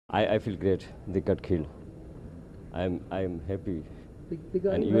I feel great. They got killed. I'm happy. The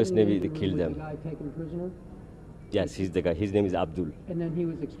guy And you US had in the Navy, they engine room killed was them. the guy taken prisoner? Yes, he's the guy. His name is Abdul. And then he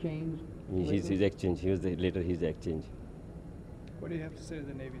was exchanged? He's exchanged. Later he's exchanged. What do you have to say to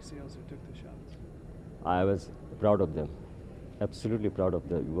the Navy SEALs who took the shots? I was proud of them. Absolutely proud of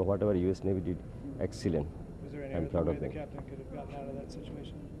them. Whatever US Navy did, excellent. Was there any I'm other proud way of the them. captain could have gotten out of that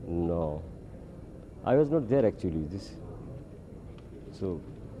situation? No. I was not there actually. So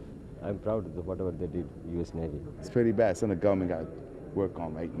I'm proud of whatever they did, US Navy. It's pretty bad. Something the government got to work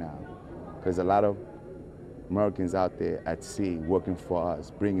on right now. Because a lot of Americans out there at sea working for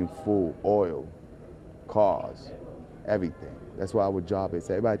us, bringing food, oil, cars, everything. That's what our job is.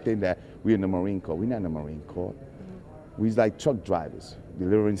 Everybody think that we're in the Marine Corps. We're not in the Marine Corps. We're like truck drivers,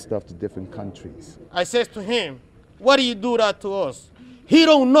 delivering stuff to different countries. I says to him, why do you do that to us? He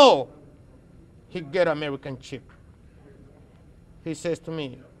don't know he get American chip. He says to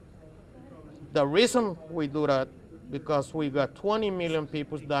me, the reason we do that, because we got 20 million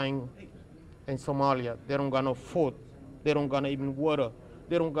people dying in Somalia. They don't got no food. They don't got even water.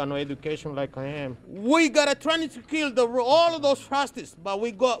 They don't got no education like I am. We gotta try to kill all of those fascists, but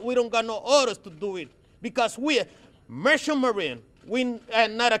we don't got no orders to do it because we're merchant marine. We are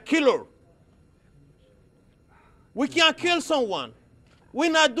not a killer. We can't kill someone.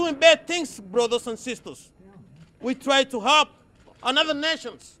 We're not doing bad things, brothers and sisters. We try to help another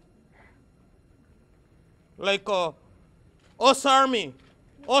nations, like us Army,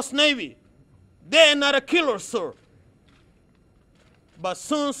 us Navy. They're not a killer, sir. But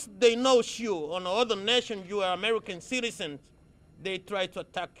since they know you, on the other nation, you are American citizens, they try to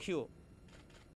attack you.